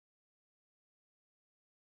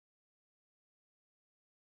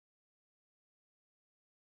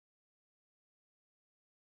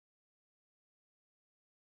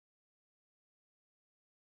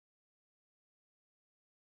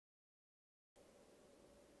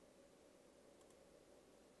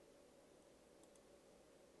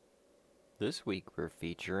This week we're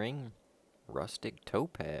featuring Rustic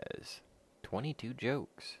Topaz, 22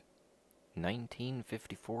 jokes,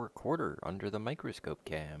 1954 quarter under the microscope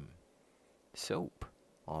cam, soap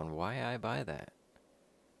on why I buy that,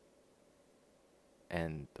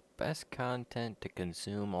 and the best content to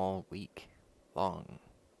consume all week long.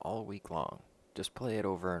 Just play it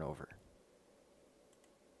over and over.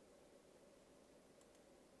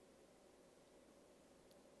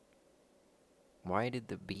 Why did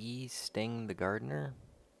the bees sting the gardener?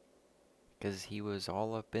 'Cause he was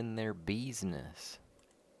all up in their beesness.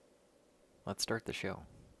 Let's start the show.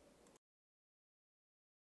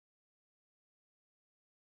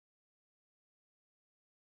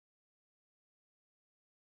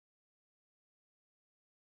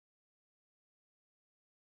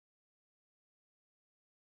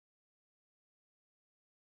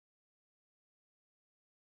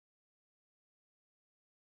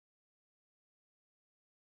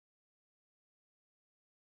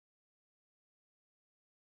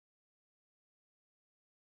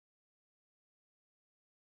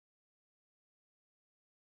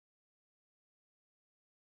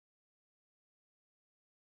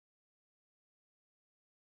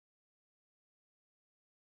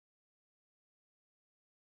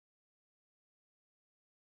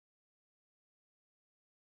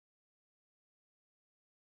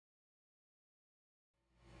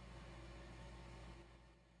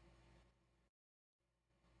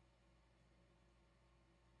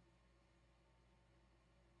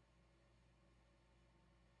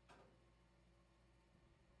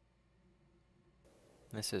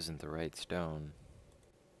 This isn't the right stone.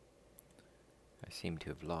 I seem to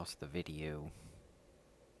have lost the video.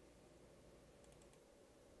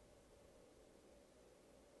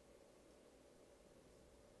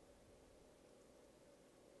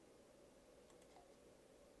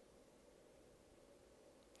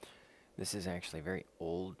 This is actually a very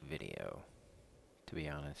old video, to be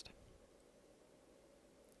honest.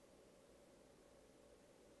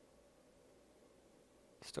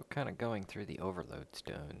 Still kind of going through the overload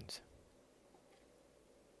stones.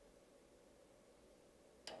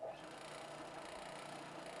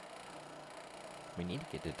 We need to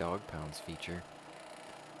get the dog pounds feature.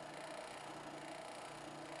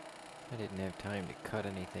 I didn't have time to cut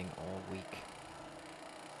anything all week.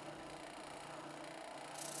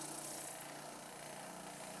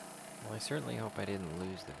 Well, I certainly hope I didn't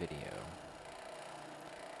lose the video,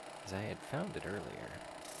 as I had found it earlier.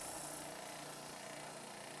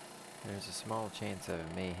 There's a small chance I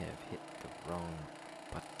may have hit the wrong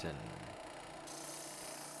button.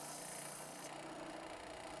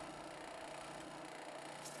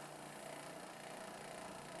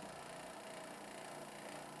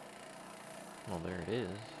 Well, there it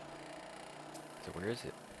is. So where is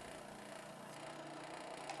it?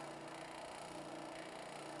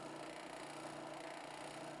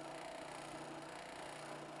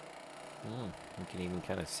 You can even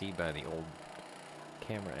kind of see by the old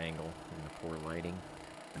camera angle and the poor lighting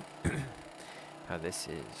how this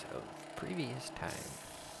is of previous time.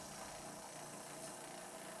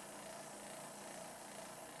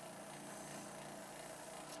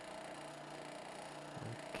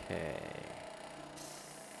 Okay.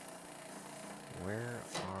 Where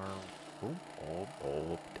are...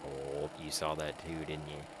 Oh, you saw that too, didn't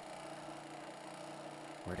you?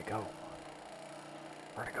 Where'd it go?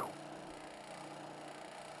 Where'd it go?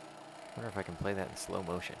 I wonder if I can play that in slow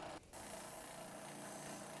motion.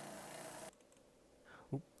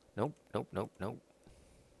 Oop, nope.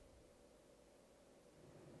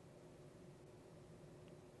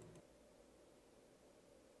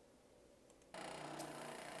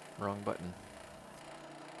 Wrong button.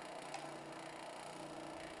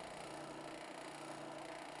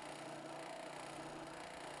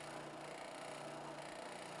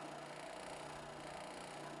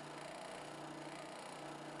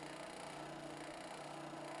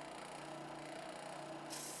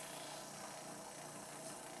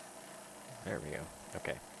 There we go.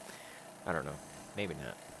 Okay. I don't know. Maybe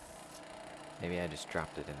not. Maybe I just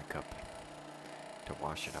dropped it in a cup to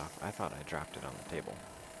wash it off. I thought I dropped it on the table.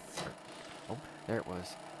 Oh, there it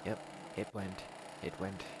was. Yep. It went.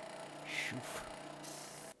 Shoof.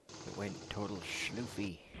 It went total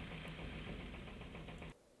schloofy.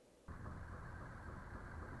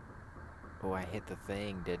 Oh, I hit the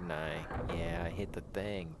thing, didn't I? Yeah, I hit the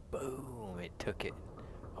thing. Boom! It took it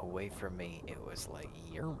away from me. It was like,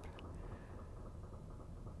 yerp.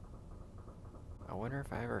 I wonder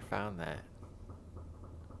if I ever found that.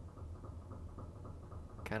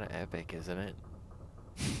 Kinda epic, isn't it?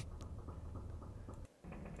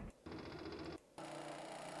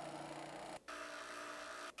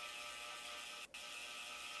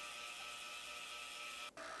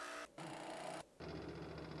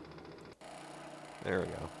 There we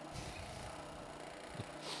go.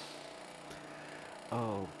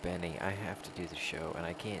 Oh, Benny, I have to do the show, and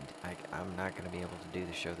I can't. I'm not going to be able to do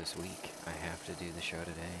the show this week. I have to do the show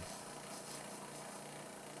today.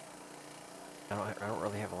 I don't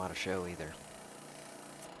really have a lot of show either.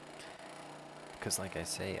 Because, like I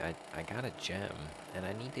say, I got a gem, and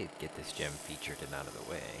I need to get this gem featured and out of the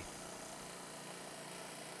way.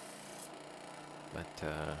 But,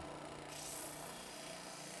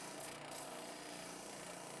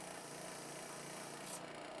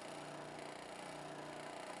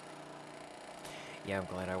 yeah, I'm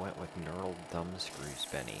glad I went with knurled thumb screws,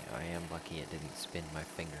 Benny. I am lucky it didn't spin my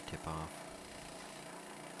fingertip off.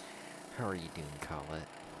 How are you doing, Colette?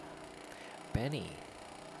 Benny,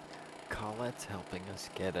 Colette's helping us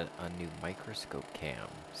get a new microscope cam,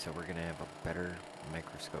 so we're gonna have a better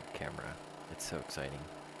microscope camera. It's so exciting.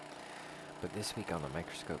 But this week on the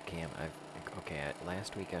microscope cam,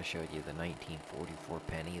 last week I showed you the 1944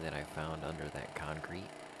 penny that I found under that concrete.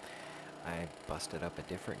 I busted up a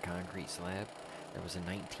different concrete slab. There was a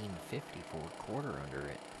 1954 quarter under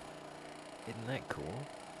it. Isn't that cool?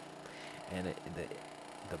 And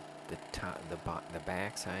the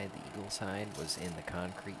back side, the eagle side, was in the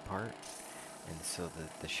concrete part, and so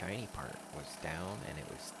the shiny part was down, and it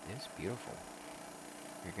was beautiful.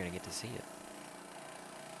 You're gonna get to see it.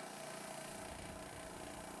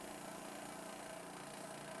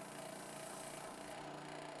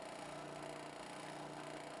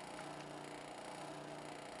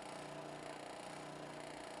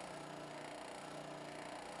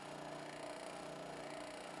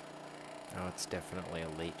 Oh, it's definitely a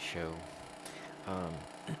late show.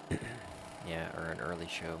 Yeah, or an early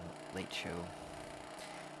show, late show.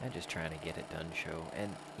 I'm just trying to get it done show.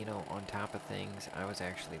 And, you know, on top of things, I was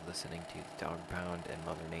actually listening to Dog Pound and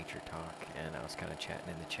Mother Nature talk, and I was kind of chatting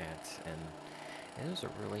in the chats, and it was a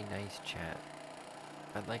really nice chat.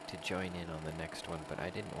 I'd like to join in on the next one, but I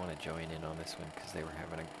didn't want to join in on this one because they were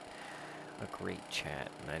having a great chat,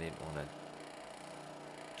 and I didn't want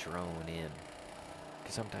to drone in.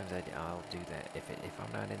 Because sometimes I'll do that if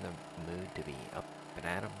I'm not in the mood to be up and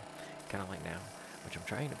at 'em, kind of like now, which I'm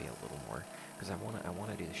trying to be a little more, because I want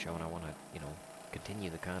to do the show, and I want to, you know, continue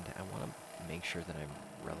the content. I want to make sure that I'm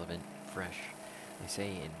relevant, fresh. They say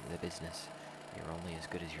in the business, you're only as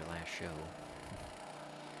good as your last show.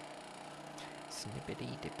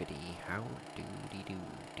 Snippity dippity, how doody doo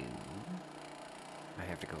doo. I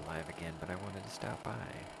have to go live again, but I wanted to stop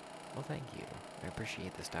by. Well, thank you. I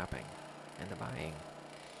appreciate the stopping and the buying.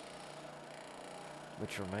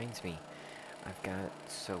 Which reminds me, I've got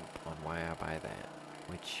soap on why I buy that.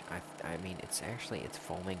 Which, I mean, it's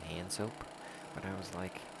foaming hand soap. But I was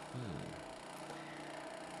like,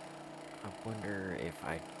 I wonder if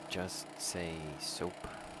I just say soap,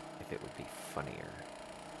 if it would be funnier.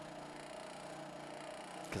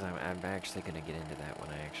 Because I'm actually going to get into that when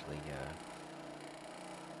I actually,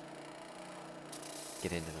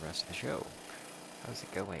 get into the rest of the show. How's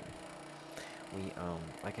it going? We,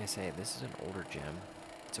 like I say, this is an older gem.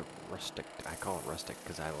 It's a rustic, I call it rustic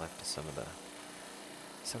because I left some of the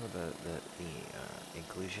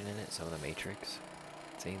inclusion in it, some of the matrix.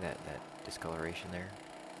 See that discoloration there?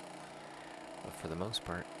 But for the most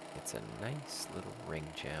part, it's a nice little ring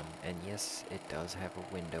gem. And yes, it does have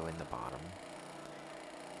a window in the bottom.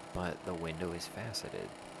 But the window is faceted,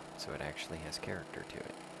 so it actually has character to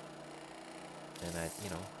it. And I, you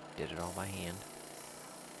know, did it all by hand.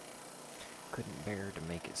 Couldn't bear to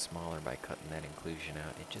make it smaller by cutting that inclusion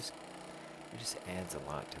out. It just adds a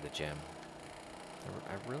lot to the gem.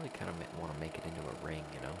 I really kind of want to make it into a ring,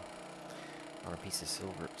 you know, or a piece of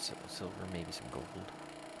silver, maybe some gold.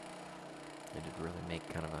 It'd really make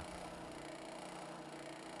kind of a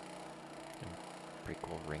pretty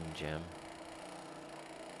cool ring gem.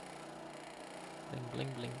 Bling bling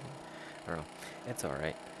bling. I don't know. It's all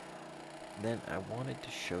right. Then I wanted to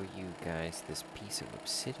show you guys this piece of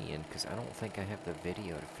obsidian because I don't think I have the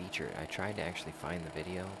video to feature it. I tried to actually find the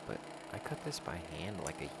video, but I cut this by hand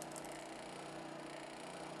like a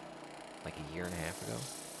year and a half ago.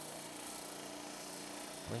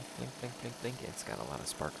 Blink, blink, blink, blink, blink. It's got a lot of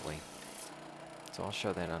sparkly. So I'll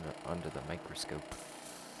show that under the microscope.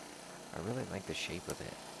 I really like the shape of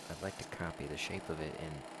it. I'd like to copy the shape of it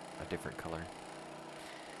in a different color.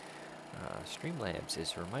 Streamlabs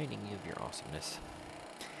is reminding you of your awesomeness.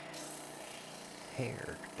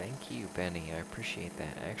 Hair. Thank you, Benny. I appreciate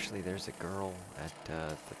that. Actually, there's a girl at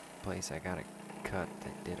the place I got it cut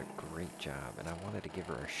that did a great job, and I wanted to give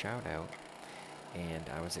her a shout out. And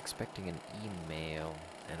I was expecting an email,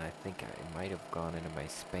 and I think it might have gone into my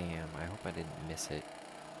spam. I hope I didn't miss it.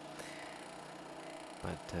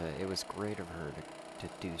 But it was great of her to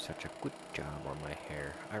do such a good job on my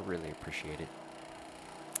hair. I really appreciate it.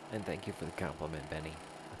 And thank you for the compliment, Benny.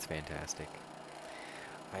 That's fantastic.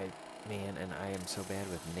 Man, and I am so bad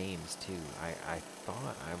with names, too. I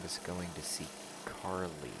thought I was going to see Carly,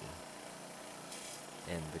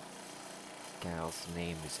 and the gal's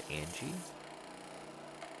name is Angie?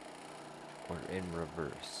 Or in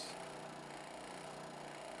reverse.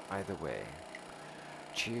 Either way,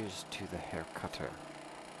 cheers to the hair cutter.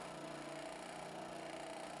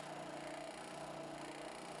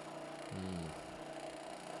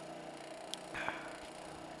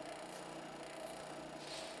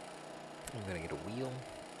 I'm gonna get a wheel.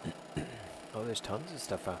 Oh, there's tons of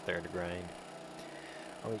stuff out there to grind.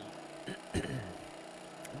 Oh,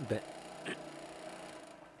 but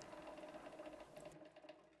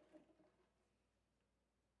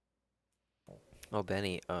oh,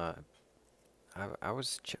 Benny, I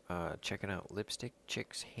was checking out Lipstick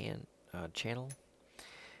Chick's channel,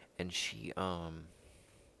 and she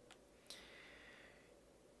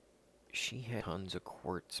had tons of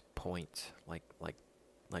quartz points, like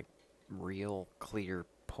real clear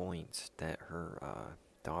points that her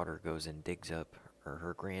daughter goes and digs up, or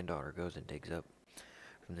her granddaughter goes and digs up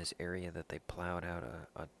from this area that they plowed out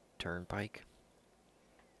a turnpike.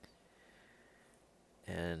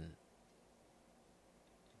 And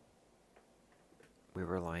we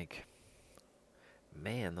were like,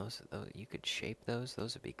 man, those you could shape those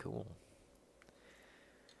would be cool.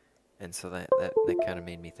 And so that kind of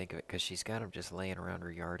made me think of it, because she's got them just laying around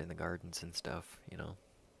her yard in the gardens and stuff, you know.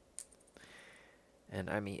 And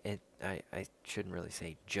I mean, I shouldn't really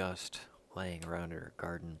say just laying around her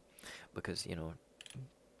garden, because, you know,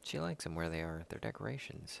 she likes them where they are. They're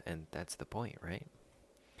decorations, and that's the point, right?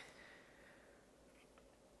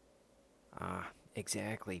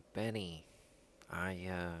 Exactly, Benny.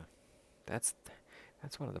 That's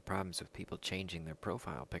one of the problems with people changing their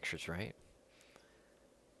profile pictures, right?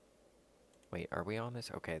 Wait, are we on this?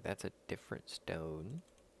 Okay, that's a different stone.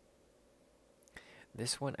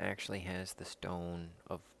 This one actually has the stone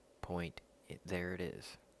of point. There it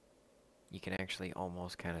is. You can actually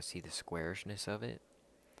almost kind of see the squarishness of it.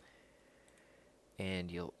 And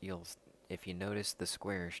you'll if you notice the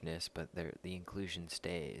squarishness, but the inclusion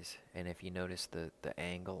stays. And if you notice the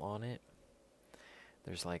angle on it,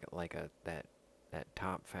 there's like that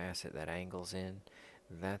top facet that angles in.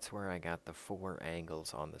 That's where I got the 4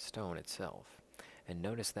 angles on the stone itself. And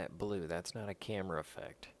notice that blue, that's not a camera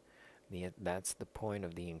effect. That's the point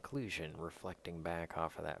of the inclusion, reflecting back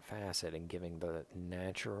off of that facet and giving the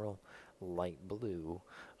natural light blue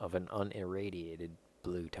of an unirradiated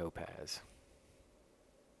blue topaz.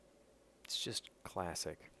 It's just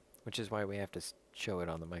classic, which is why we have to show it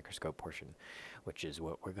on the microscope portion, which is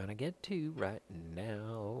what we're going to get to right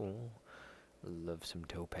now. Love some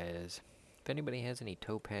topaz. If anybody has any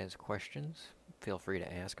topaz questions, feel free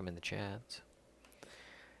to ask them in the chats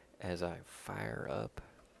as I fire up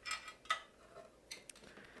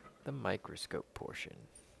the microscope portion.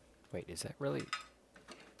 Wait, is that really...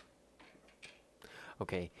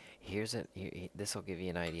 Okay, this will give you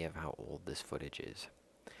an idea of how old this footage is.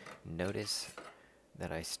 Notice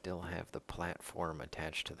that I still have the platform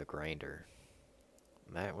attached to the grinder.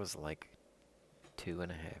 That was like 2.5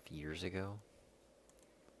 years ago.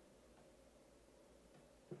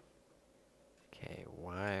 Okay,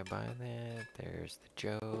 why buy that? There's the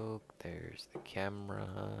joke, there's the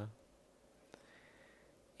camera.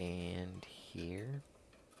 And here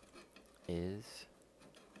is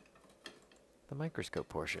the microscope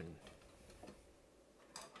portion.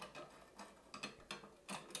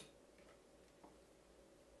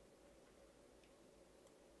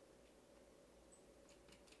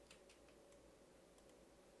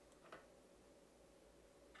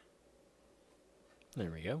 There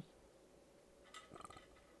we go.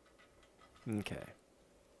 Okay.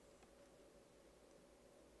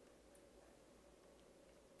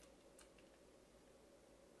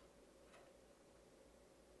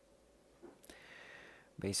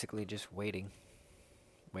 Basically just waiting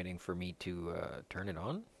for me to turn it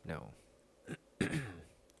on. No.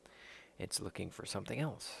 It's looking for something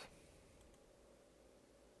else.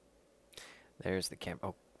 There's the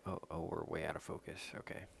oh, we're way out of focus.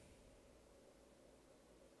 Okay.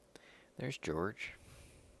 There's George.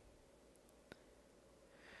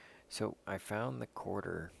 So I found the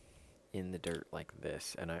quarter in the dirt like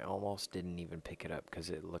this, and I almost didn't even pick it up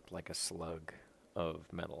because it looked like a slug of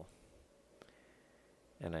metal.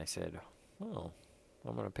 And I said, oh,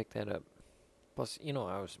 I'm going to pick that up. Plus, you know,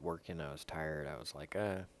 I was working, I was tired, I was like,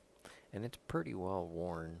 and it's pretty well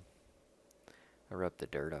worn. I rubbed the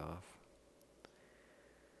dirt off.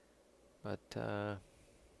 But,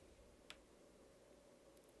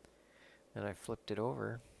 And I flipped it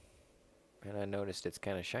over, and I noticed it's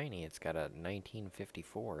kind of shiny. It's got a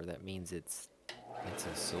 1954. That means it's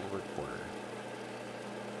a silver quarter.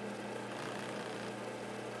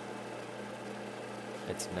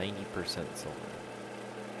 It's 90% silver.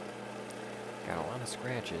 Got a lot of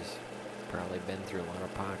scratches. Probably been through a lot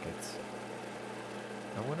of pockets.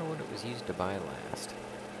 I wonder what it was used to buy last.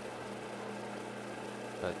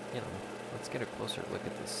 But, you know, let's get a closer look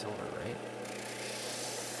at this silver, right?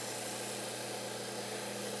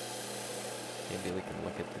 Maybe we can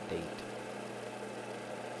look at the date.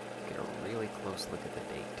 Get a really close look at the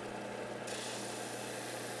date.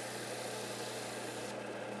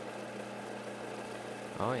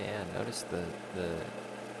 Oh yeah, notice the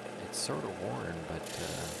it's sort of worn, but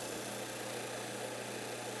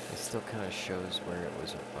it still kind of shows where it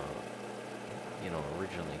was, you know,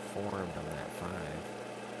 originally formed on that 5.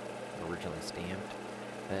 Originally stamped.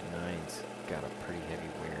 That 9's got a pretty heavy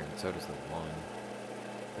wear, and so does the 1.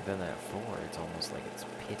 But then that 4, it's almost like it's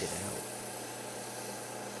pitted out.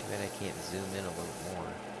 Too bad I can't zoom in a little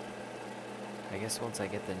more. I guess once I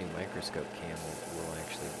get the new microscope cam, we'll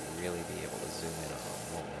actually really be able to zoom in on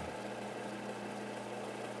them, won't we?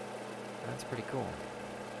 That's pretty cool.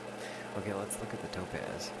 Okay, let's look at the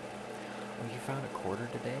topaz. Oh, you found a quarter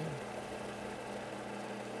today?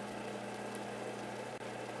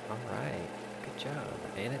 Alright, good job.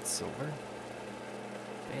 And it's silver?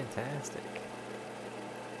 Fantastic.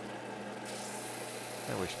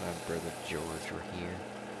 I wish my brother George were here.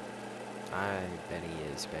 I bet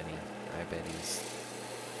he is, Benny. I bet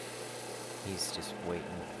he's just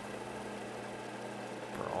waiting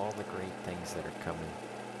for all the great things that are coming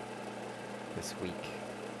this week.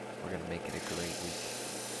 We're gonna make it a great week.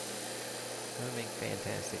 We're gonna make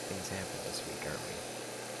fantastic things happen this week, aren't we?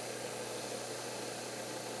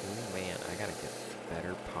 Oh man, I gotta get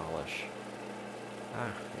better polish.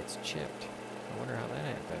 Ah, it's chipped. I wonder how that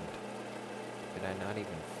happened. Did I not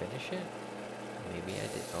even finish it? Maybe I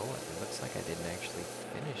did. Oh, it looks like I didn't actually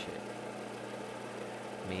finish it.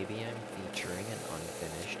 Maybe I'm featuring an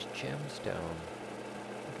unfinished gemstone.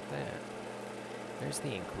 Look at that. There's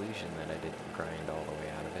the inclusion that I didn't grind all the way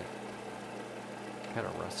out of it. Kind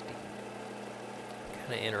of rusty.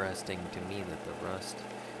 Kind of interesting to me that the rust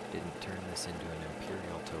didn't turn this into an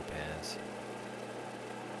imperial topaz.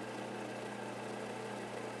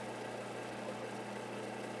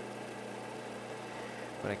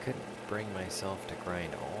 But I couldn't bring myself to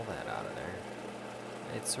grind all that out of there.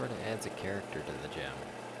 It sort of adds a character to the gem.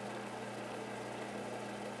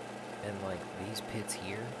 And like these pits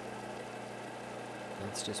here,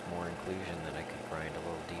 that's just more inclusion that I could grind a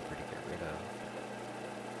little deeper to get rid of.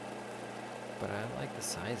 But I like the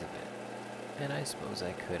size of it. And I suppose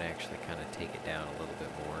I could actually kind of take it down a little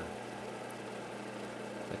bit more.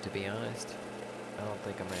 But to be honest, I don't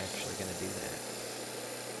think I'm actually going to do that.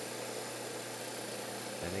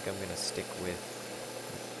 I think I'm going to stick with...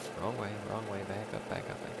 Wrong way, back up. I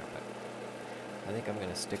think I'm going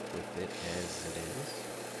to stick with it as it is.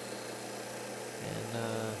 And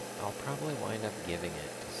I'll probably wind up giving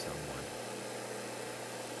it to someone.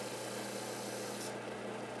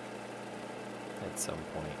 At some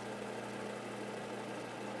point.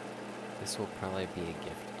 This will probably be a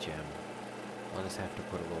gift gem. I'll just have to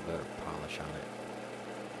put a little bit of polish on it.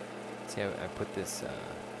 See, I put this,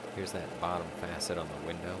 here's that bottom facet on the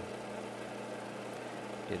window.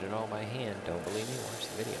 Did it all by hand. Don't believe me? Watch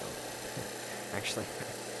the video. Actually,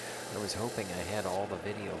 I was hoping I had all the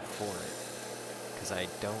video for it. Because I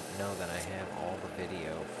don't know that I have all the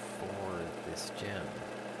video for this gem.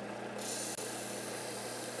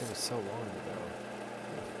 It was so long ago.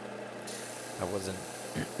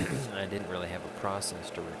 I didn't really have a process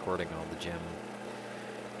to recording all the gem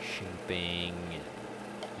shaping and,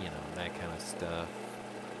 you know, that kind of stuff.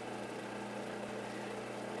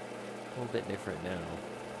 A little bit different now.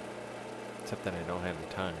 Except that I don't have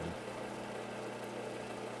the time.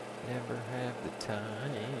 Never have the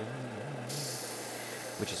time.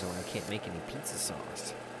 Which is why I can't make any pizza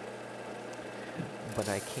sauce. But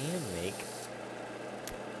I can make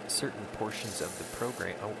certain portions of the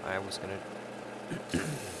program. Oh, I was gonna...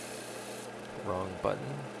 Wrong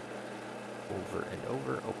button. Over and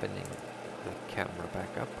over, opening the camera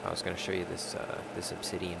back up. I was gonna show you this, this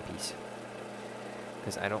obsidian piece.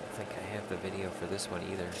 Because I don't think I have the video for this one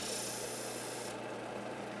either.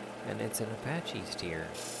 And it's an Apache steer.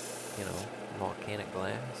 You know, volcanic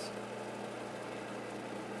glass.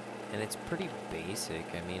 And it's pretty basic.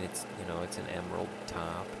 I mean, it's, you know, it's an emerald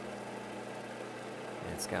top.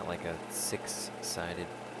 And it's got like a 6-sided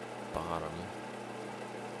bottom.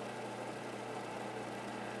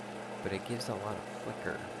 But it gives a lot of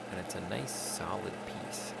flicker. And it's a nice solid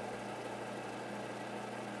piece.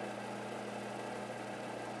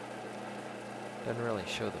 Doesn't really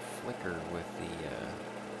show the flicker with the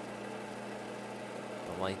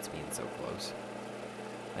lights being so close.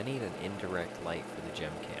 I need an indirect light for the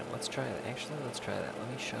gem cam. Let's try that. Actually, let's try that. Let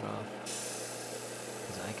me shut off,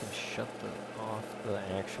 because I can shut off the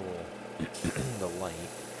actual the light,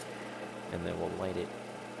 and then we'll light it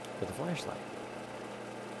with a flashlight.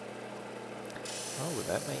 Oh,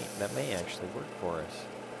 that may actually work for us.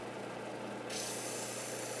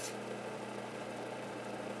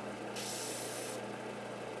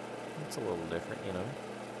 It's a little different, you know.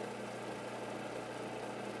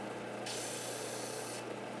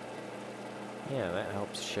 Yeah, that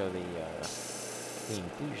helps show the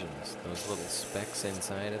inclusions, those little specks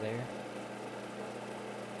inside of there.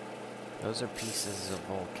 Those are pieces of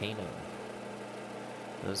volcano.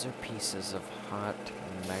 Those are pieces of hot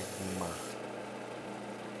magma.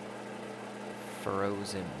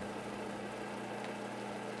 Frozen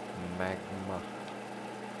magma.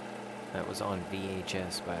 That was on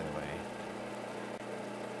VHS, by the way.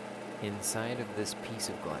 Inside of this piece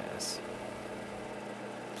of glass.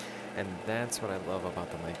 And that's what I love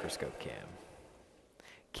about the microscope cam.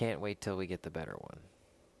 Can't wait till we get the better one.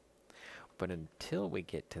 But until we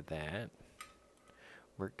get to that,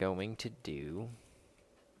 we're going to do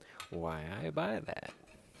why I buy that.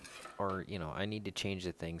 Or, you know, I need to change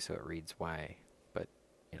the thing so it reads why. But,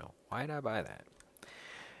 you know, why'd I buy that?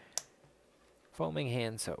 Foaming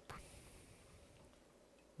hand soap.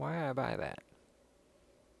 Why I buy that?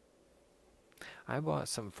 I bought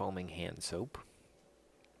some foaming hand soap.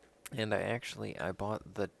 And I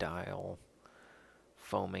bought the Dial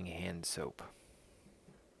foaming hand soap.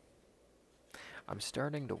 I'm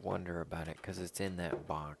starting to wonder about it because it's in that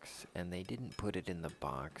box, and they didn't put it in the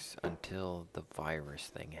box until the virus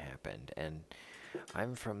thing happened. And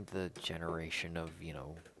I'm from the generation of, you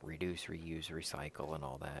know, reduce, reuse, recycle and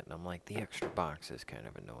all that, and I'm like, the extra box is kind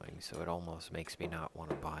of annoying, so it almost makes me not want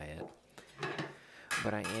to buy it.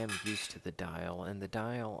 But I am used to the Dial, and the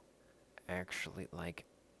Dial actually, like,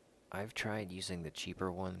 I've tried using the cheaper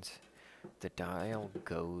ones. The Dial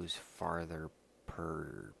goes farther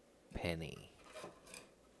per penny.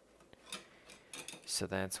 So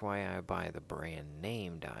that's why I buy the brand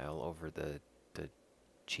name Dial over the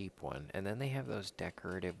cheap one. And then they have those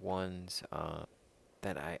decorative ones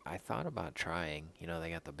that I thought about trying. You know, they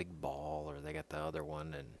got the big ball, or they got the other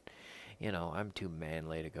one, and you know, I'm too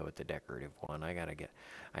manly to go with the decorative one. I gotta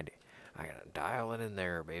dial it in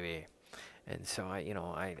there, baby. And so I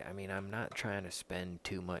mean, I'm not trying to spend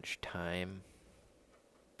too much time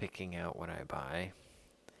picking out what I buy,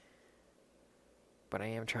 but I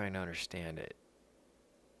am trying to understand it.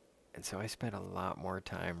 And so I spent a lot more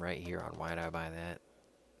time right here on why did I buy that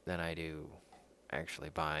than I do actually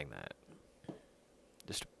buying that.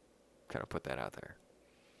 Just to kind of put that out there.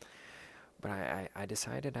 But I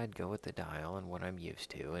decided I'd go with the Dial and what I'm used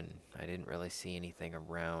to, and I didn't really see anything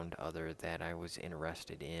around other that I was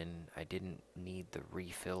interested in. I didn't need the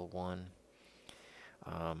refill one.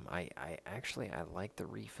 I like the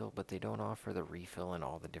refill, but they don't offer the refill in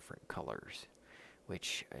all the different colors.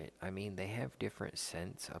 Which, I mean, they have different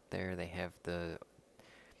scents up there. They have the,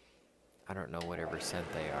 I don't know whatever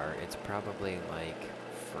scent they are. It's probably like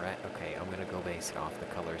okay, I'm gonna go base it off the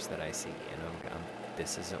colors that I see, and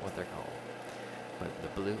this isn't what they're called. But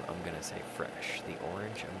the blue, I'm gonna say fresh. The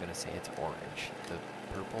orange, I'm gonna say it's orange. The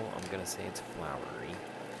purple, I'm gonna say it's flowery.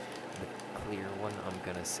 The clear one, I'm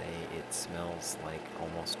gonna say it smells like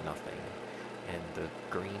almost nothing. And the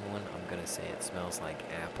green one, I'm gonna say it smells like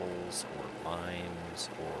apples or limes,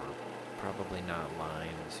 or probably not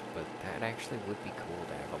limes, but that actually would be cool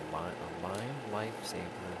to have a lime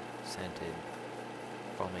lifesaver scented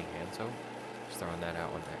foaming hand soap. Just throwing that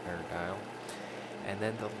out on that Dial. And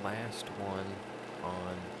then the last one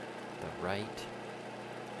on the right,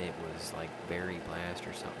 it was like berry blast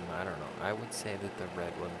or something. I don't know. I would say that the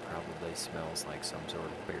red one probably smells like some sort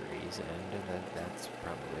of berries, and that's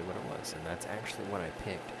probably what it was. And that's actually what I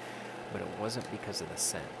picked, but it wasn't because of the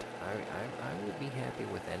scent. I would be happy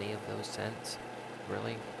with any of those scents,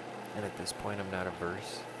 really. And at this point, I'm not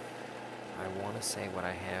averse. I want to say what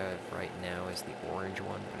I have right now is the orange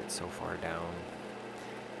one, but it's so far down.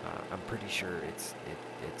 I'm pretty sure it's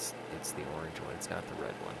the orange one. It's not the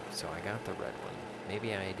red one. So I got the red one.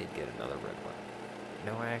 Maybe I did get another red one.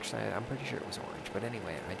 No, I'm pretty sure it was orange. But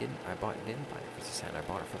anyway, didn't buy it for the scent. I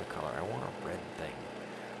bought it for the color. I want a red thing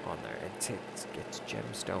on there. It's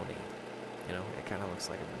gemstone-y. You know, it kind of looks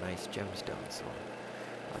like a nice gemstone. So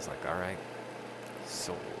I was like, all right,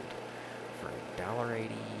 sold for $1.84,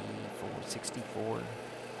 $64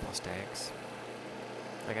 plus tax.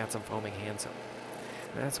 I got some foaming hand soap.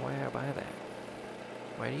 And that's why I buy that.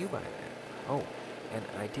 Why do you buy that? Oh, and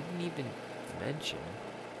I didn't even mention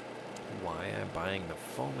why I'm buying the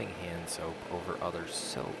foaming hand soap over other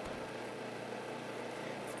soap.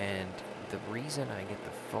 And the reason I get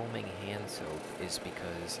the foaming hand soap is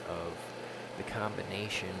because of the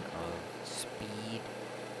combination of speed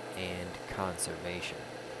and conservation.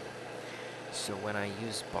 So when I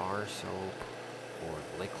use bar soap or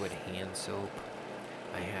liquid hand soap,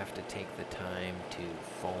 I have to take the time to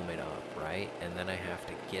foam it up, right? And then I have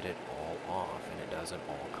to get it all off, and it doesn't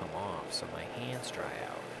all come off, so my hands dry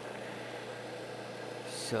out.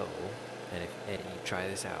 So, and you try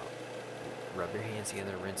this out. Rub your hands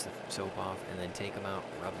together, rinse the soap off, and then take them out,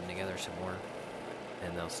 rub them together some more,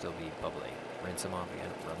 and they'll still be bubbly. Rinse them off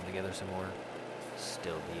again, rub them together some more,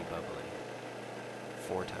 still be bubbly.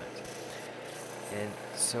 4 times. And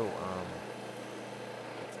so,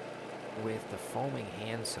 with the foaming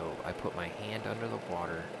hand soap, I put my hand under the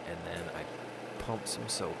water, and then I pump some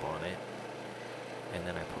soap on it, and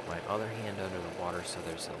then I put my other hand under the water so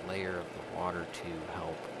there's a layer of the water to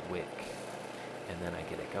help wick. And then I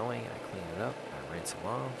get it going, I clean it up, I rinse them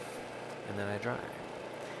off, and then I dry.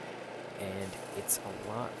 And it's a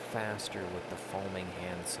lot faster with the foaming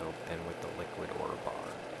hand soap than with the liquid or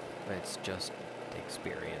bar. It's just the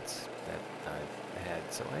experience that I've had,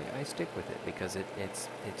 so I stick with it because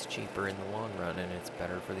it's cheaper in the long run and it's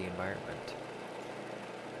better for the environment.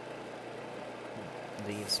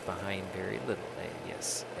 Leaves behind very little.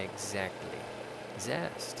 Yes, exactly.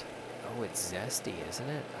 Zest. Oh, it's zesty, isn't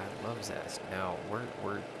it? I love zest. Now we're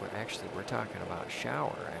talking about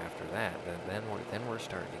shower after that. Then we're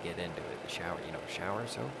starting to get into it. The shower, shower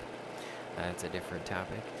soap. That's a different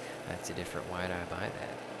topic. That's a different. Why'd I buy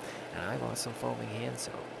that? And I bought some foaming hand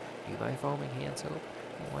soap. Do you buy foaming hand soap?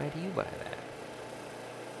 And why do you buy that?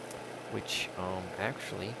 Which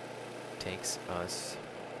actually takes us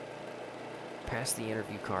past the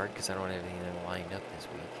interview card, because I don't have anything lined up this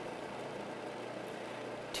week,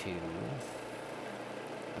 to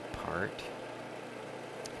the part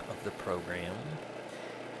of the program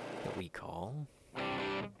that we call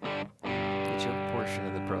the joke portion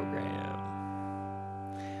of the program.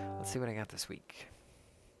 Let's see what I got this week.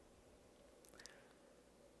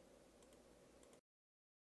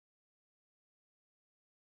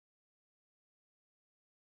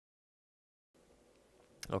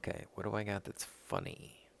 Okay, what do I got that's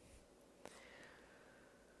funny?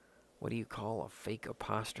 What do you call a fake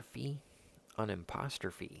apostrophe? An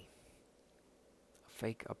impostrophe. A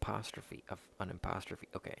fake apostrophe. An apostrophe.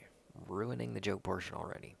 Okay, ruining the joke portion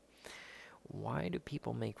already. Why do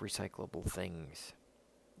people make recyclable things?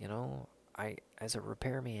 As a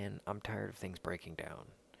repairman, I'm tired of things breaking down.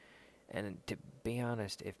 And to be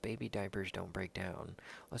honest, if baby diapers don't break down,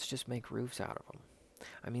 let's just make roofs out of them.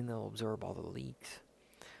 I mean, they'll absorb all the leaks.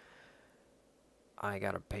 I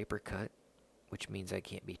got a paper cut, which means I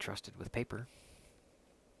can't be trusted with paper.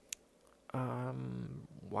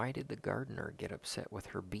 Why did the gardener get upset with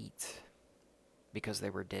her beets? Because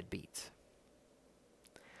they were dead beets.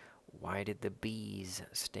 Why did the bees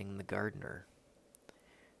sting the gardener?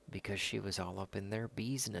 Because she was all up in their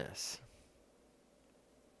beesness.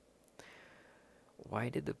 Why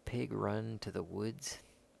did the pig run to the woods?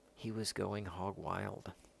 He was going hog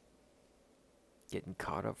wild. Getting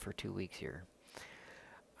caught up for 2 weeks here.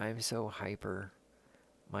 I'm so hyper,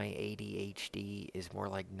 my ADHD is more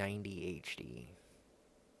like 90 HD.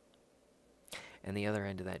 And the other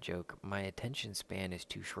end of that joke, my attention span is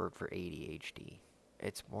too short for ADHD.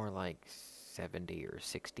 It's more like 70 or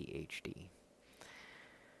 60 HD.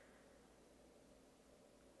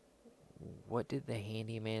 What did the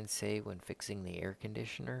handyman say when fixing the air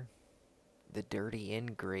conditioner? The dirty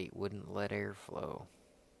end grate wouldn't let air flow.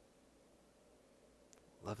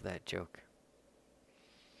 Love that joke.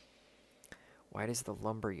 Why does the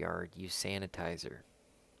lumber yard use sanitizer?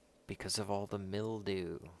 Because of all the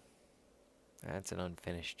mildew. That's an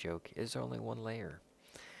unfinished joke. There's only one layer.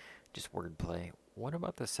 Just wordplay. What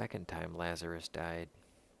about the second time Lazarus died?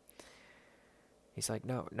 He's like,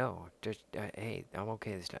 no, just, hey, I'm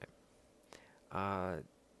okay this time.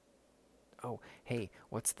 Oh, hey,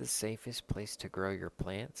 what's the safest place to grow your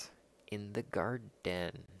plants? In the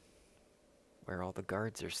garden, where all the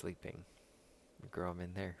guards are sleeping. You grow them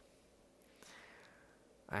in there.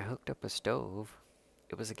 I hooked up a stove.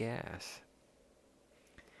 It was a gas.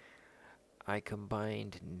 I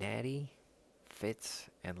combined Natty, Fitz,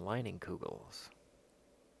 and lining kugels.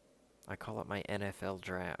 I call it my NFL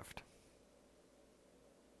draft.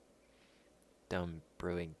 Dumb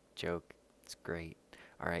brewing joke. It's great.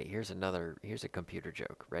 Alright, here's a computer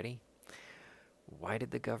joke. Ready? Why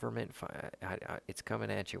did the government it's coming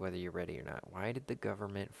at you whether you're ready or not. Why did the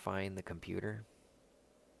government find the computer?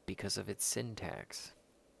 Because of its syntax.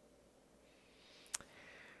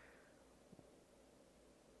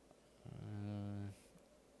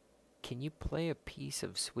 Can you play a piece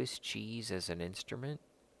of Swiss cheese as an instrument?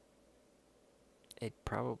 It'd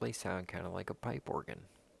probably sound kind of like a pipe organ.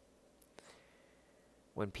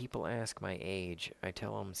 When people ask my age, I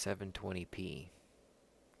tell them 720p,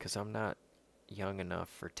 because I'm not young enough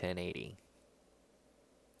for 1080.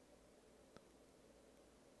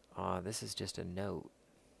 This is just a note.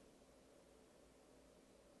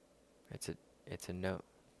 It's a note.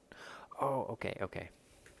 Oh, okay.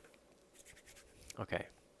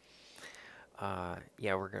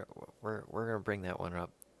 Yeah, we're gonna bring that one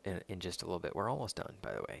up in just a little bit. We're almost done,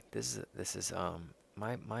 by the way. This is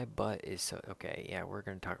my butt is so okay. Yeah, we're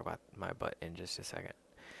gonna talk about my butt in just a second.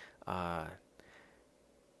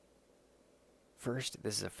 First,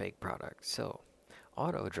 this is a fake product. So,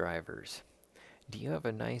 auto drivers. Do you have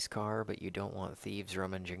a nice car but you don't want thieves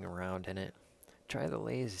rummaging around in it? Try the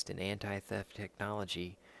latest in anti-theft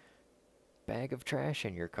technology. Bag of trash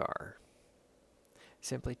in your car.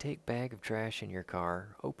 Simply take bag of trash in your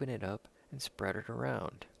car, open it up, and spread it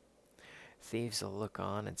around. Thieves will look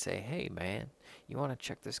on and say, "Hey man, you want to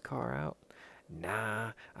check this car out?"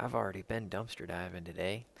 "Nah, I've already been dumpster diving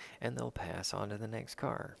today," and they'll pass on to the next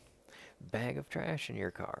car. Bag of trash in your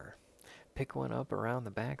car. Pick one up around the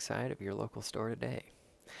backside of your local store today.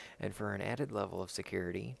 And for an added level of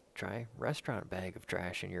security, try restaurant bag of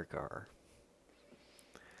trash in your car.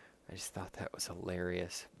 I just thought that was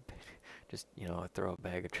hilarious. Just, throw a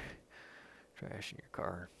bag of trash in your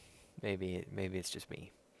car. Maybe it's just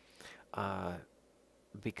me.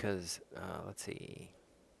 Because let's see.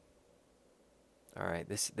 All right,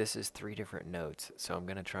 this is 3 different notes, so I'm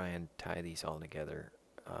gonna try and tie these all together.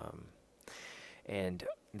 And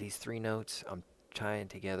these 3 notes I'm tying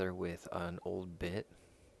together with an old bit.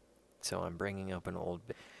 So I'm bringing up an old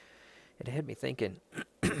bit. It had me thinking.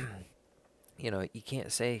 You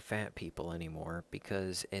can't say fat people anymore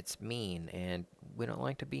because it's mean, and we don't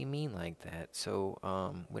like to be mean like that. So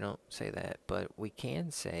we don't say that, but we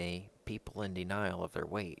can say people in denial of their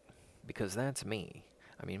weight, because that's me.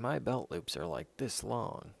 I mean, my belt loops are like this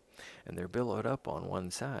long, and they're billowed up on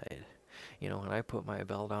one side. When I put my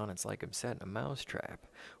belt on, it's like I'm setting a mouse trap.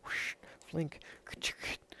 Whoosh, flink,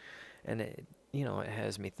 and it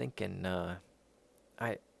has me thinking.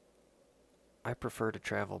 I prefer to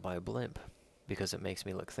travel by blimp, because it makes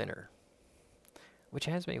me look thinner. Which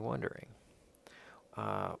has me wondering,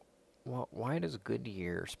 why does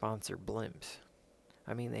Goodyear sponsor blimps?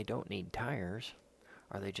 I mean, they don't need tires.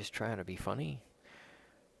 Are they just trying to be funny?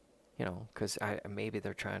 Because maybe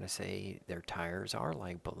they're trying to say their tires are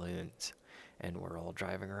like balloons, and we're all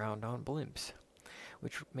driving around on blimps.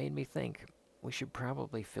 Which made me think we should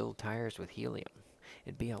probably fill tires with helium.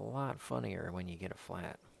 It'd be a lot funnier when you get a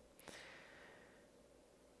flat.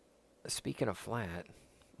 Speaking of flat,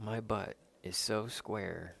 my butt is so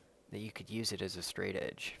square that you could use it as a straight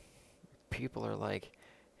edge. People are like,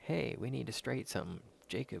 "Hey, we need to straighten something.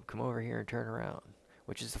 Jacob, come over here and turn around."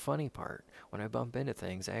 Which is the funny part. When I bump into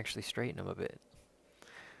things, I actually straighten them a bit.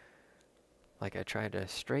 Like I tried to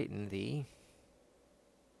straighten the...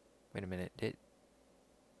 Wait a minute, did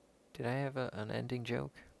I have an ending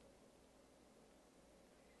joke?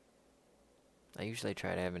 I usually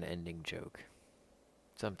try to have an ending joke.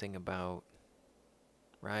 Something about...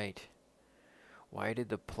 Right. Why did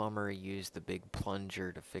the plumber use the big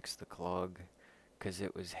plunger to fix the clog? 'Cause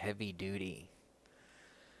it was heavy duty.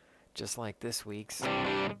 Just like this week's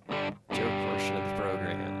joke portion of the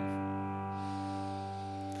program.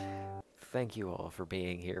 Thank you all for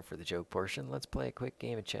being here for the joke portion. Let's play a quick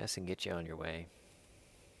game of chess and get you on your way.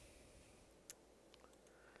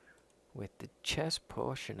 With the chess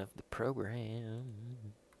portion of the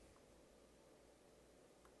program.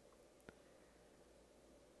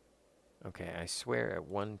 Okay, I swear at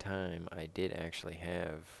one time I did actually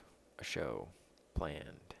have a show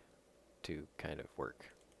planned to kind of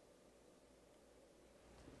work.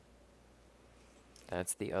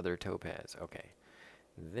 That's the other Topaz. Okay.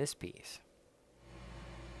 This piece.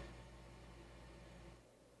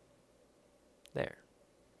 There.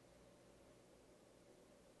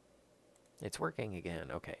 It's working again.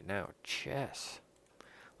 Okay, now chess.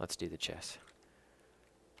 Let's do the chess.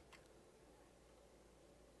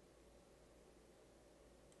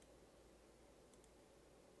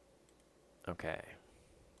 Okay.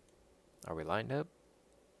 Are we lined up?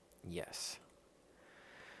 Yes.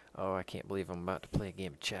 Oh, I can't believe I'm about to play a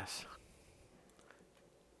game of chess.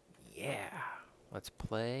 Yeah. Let's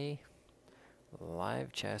play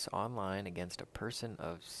live chess online against a person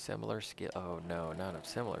of similar skill. Oh, no, not of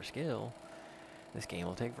similar skill. This game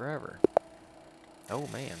will take forever. Oh,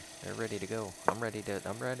 man. They're ready to go. I'm ready.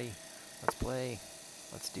 Let's play.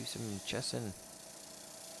 Let's do some chessing.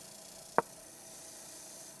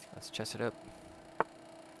 Let's chest it up.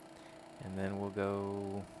 And then we'll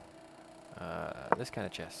go this kind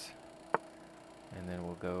of chest. And then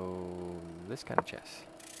we'll go this kind of chest.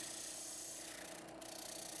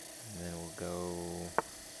 And then we'll go...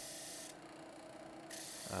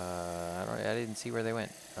 I didn't see where they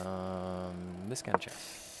went. This kind of chest.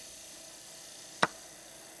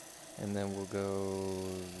 And then we'll go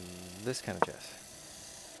this kind of chest.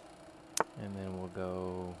 And then we'll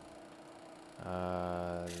go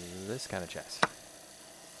this kind of chest.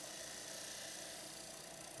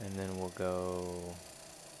 And then we'll go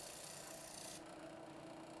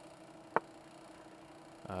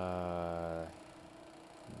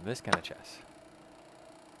this kind of chest.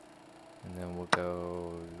 And then we'll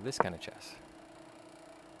go this kind of chest.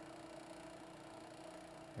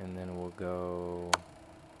 And then we'll go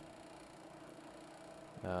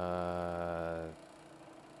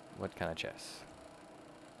what kind of chest?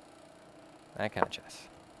 That kind of chest.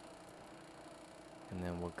 And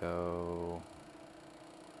then we'll go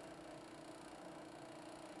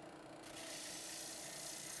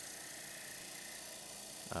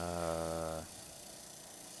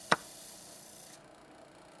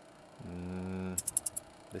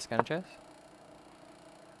this kind of chest.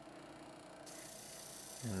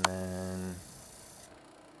 And then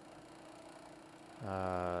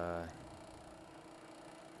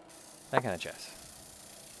that kind of chest.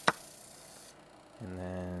 And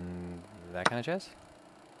then that kind of chest.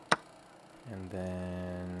 And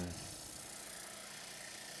then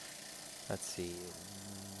let's see,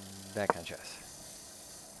 that kind of chest.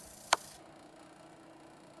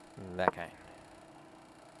 That kind.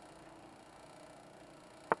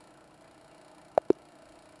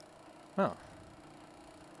 Oh.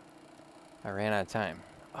 I ran out of time.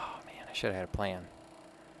 Oh man, I should have had a plan.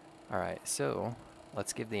 Alright, so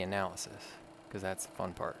let's give the analysis, because that's the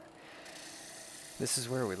fun part. This is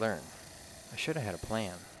where we learn. I should have had a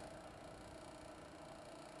plan.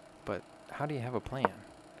 But how do you have a plan?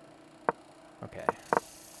 Okay.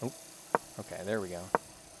 Oh, okay, there we go.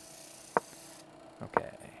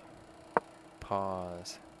 Okay.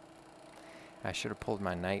 Pause. I should have pulled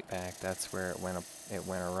my knight back. That's where it went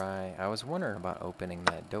awry. I was wondering about opening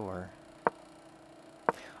that door.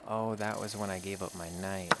 Oh, that was when I gave up my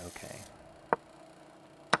knight. Okay.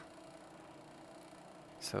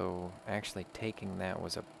 So actually taking that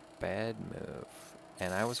was a bad move.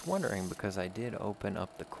 And I was wondering, because I did open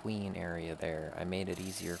up the queen area there. I made it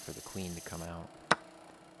easier for the queen to come out.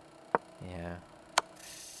 Yeah.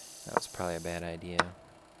 That was probably a bad idea.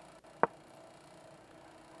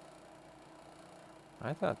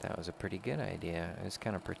 I thought that was a pretty good idea. It was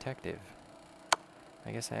kind of protective.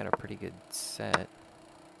 I guess I had a pretty good set.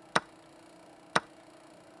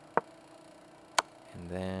 And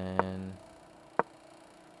then...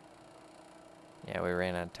 yeah, we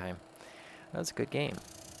ran out of time. That was a good game.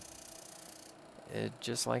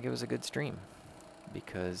 Just like it was a good stream.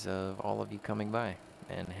 Because of all of you coming by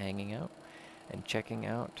and hanging out and checking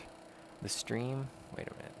out the stream. Wait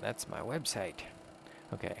a minute, that's my website.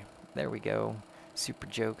 Okay, there we go. Super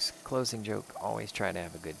jokes, closing joke. Always try to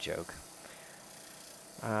have a good joke.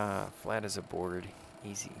 Flat as a board.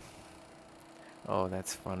 Easy. Oh,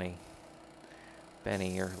 that's funny.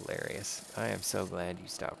 Benny, you're hilarious. I am so glad you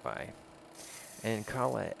stopped by. And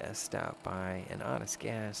Colette S stopped by, and Honest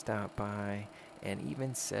Gas stopped by, and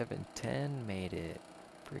even 710 made it.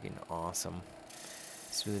 Friggin' awesome.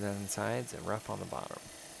 Smooth on the sides and rough on the bottom.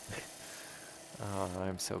 Oh,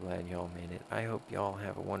 I'm so glad y'all made it. I hope y'all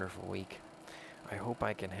have a wonderful week. I hope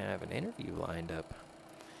I can have an interview lined up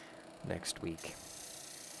next week.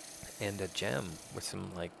 And a gem with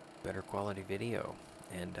some, like, better quality video.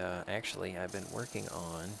 And actually, I've been working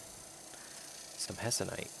on some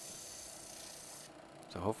hessonite.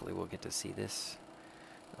 So hopefully we'll get to see this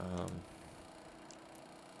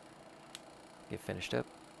get finished up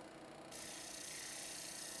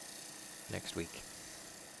next week.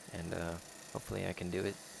 And hopefully I can do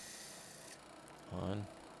it on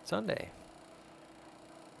Sunday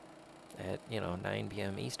at, 9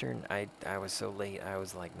 p.m. Eastern. I was so late, I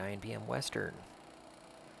was like 9 p.m. Western.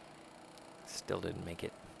 Still didn't make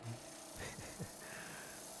it.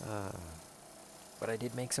 But I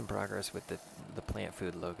did make some progress with the plant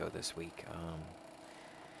food logo this week.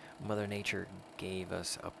 Mother Nature gave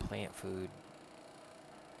us a plant food,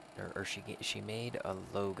 or she made a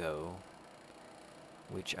logo,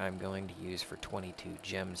 which I'm going to use for 22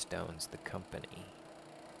 Gemstones, the company.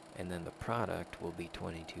 And then the product will be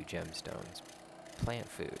 22 Gemstones Plant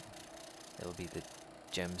Food. It'll be the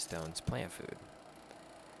Gemstones Plant Food.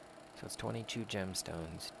 So it's 22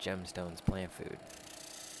 Gemstones Plant Food.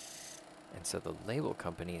 And so the label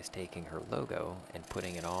company is taking her logo and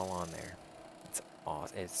putting it all on there. It's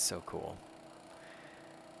awesome. It's so cool.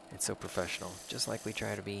 It's so professional, just like we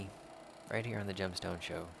try to be right here on the Gemstone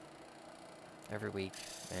Show every week,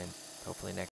 and hopefully next